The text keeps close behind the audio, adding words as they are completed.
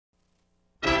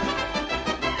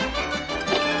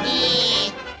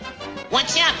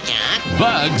What's up, Doc?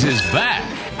 Bugs is back,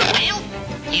 Well,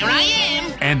 here I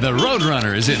am. and the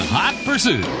Roadrunner is in hot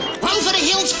pursuit. Run for the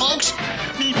hills, folks.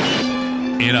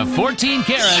 In a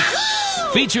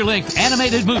 14-karat, feature-length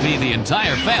animated movie the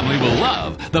entire family will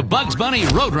love, the Bugs Bunny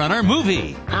Roadrunner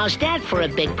movie. How's that for a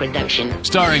big production?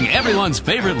 Starring everyone's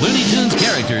favorite Looney Tunes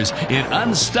characters in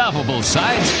unstoppable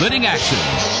side-splitting action.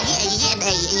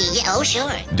 Oh,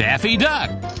 sure. Daffy Duck,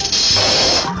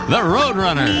 the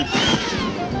Roadrunner,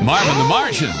 Marvin the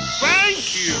Martian,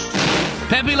 Thank you.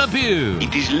 Pepe Le Pew,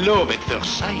 It is love at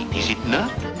first sight, is it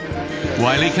not?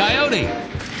 Wile E. Coyote,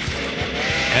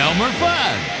 Elmer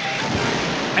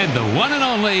Fudd, and the one and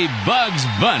only Bugs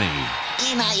Bunny.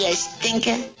 Am I a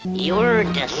stinker? You're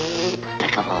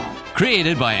despicable.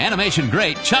 Created by animation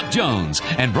great Chuck Jones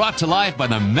and brought to life by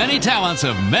the many talents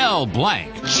of Mel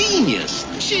Blanc. Genius.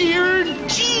 Sheer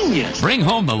genius. Bring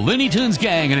home the Looney Tunes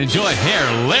gang and enjoy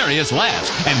hilarious laughs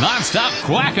and non-stop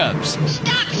quack-ups.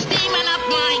 Stop steaming up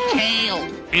my tail.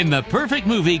 In the perfect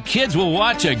movie kids will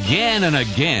watch again and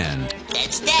again.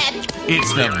 That's that.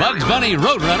 It's the Bugs Bunny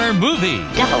Roadrunner movie.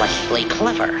 Devilishly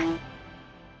clever.